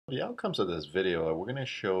For the outcomes of this video, we're going to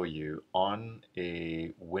show you on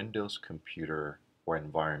a Windows computer or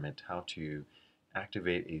environment how to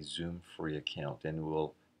activate a Zoom free account, and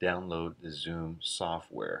we'll download the Zoom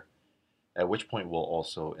software, at which point we'll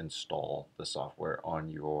also install the software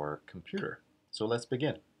on your computer. So let's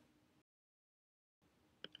begin.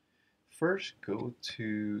 First, go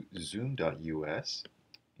to zoom.us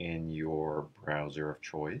in your browser of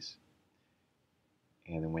choice.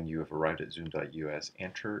 And then when you have arrived at zoom.us,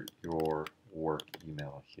 enter your work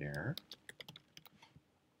email here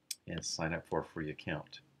and sign up for a free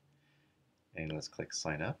account. And let's click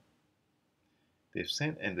sign up. They've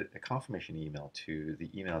sent a confirmation email to the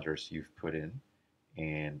email address you've put in,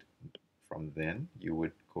 and from then you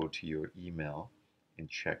would go to your email and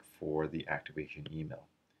check for the activation email.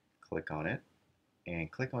 Click on it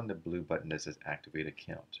and click on the blue button that says activate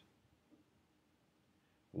account.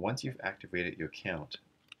 Once you've activated your account,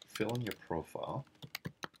 fill in your profile,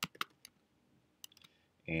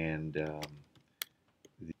 and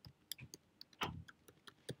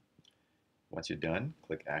once you're done,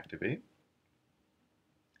 click activate,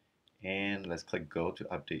 and let's click go to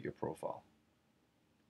update your profile.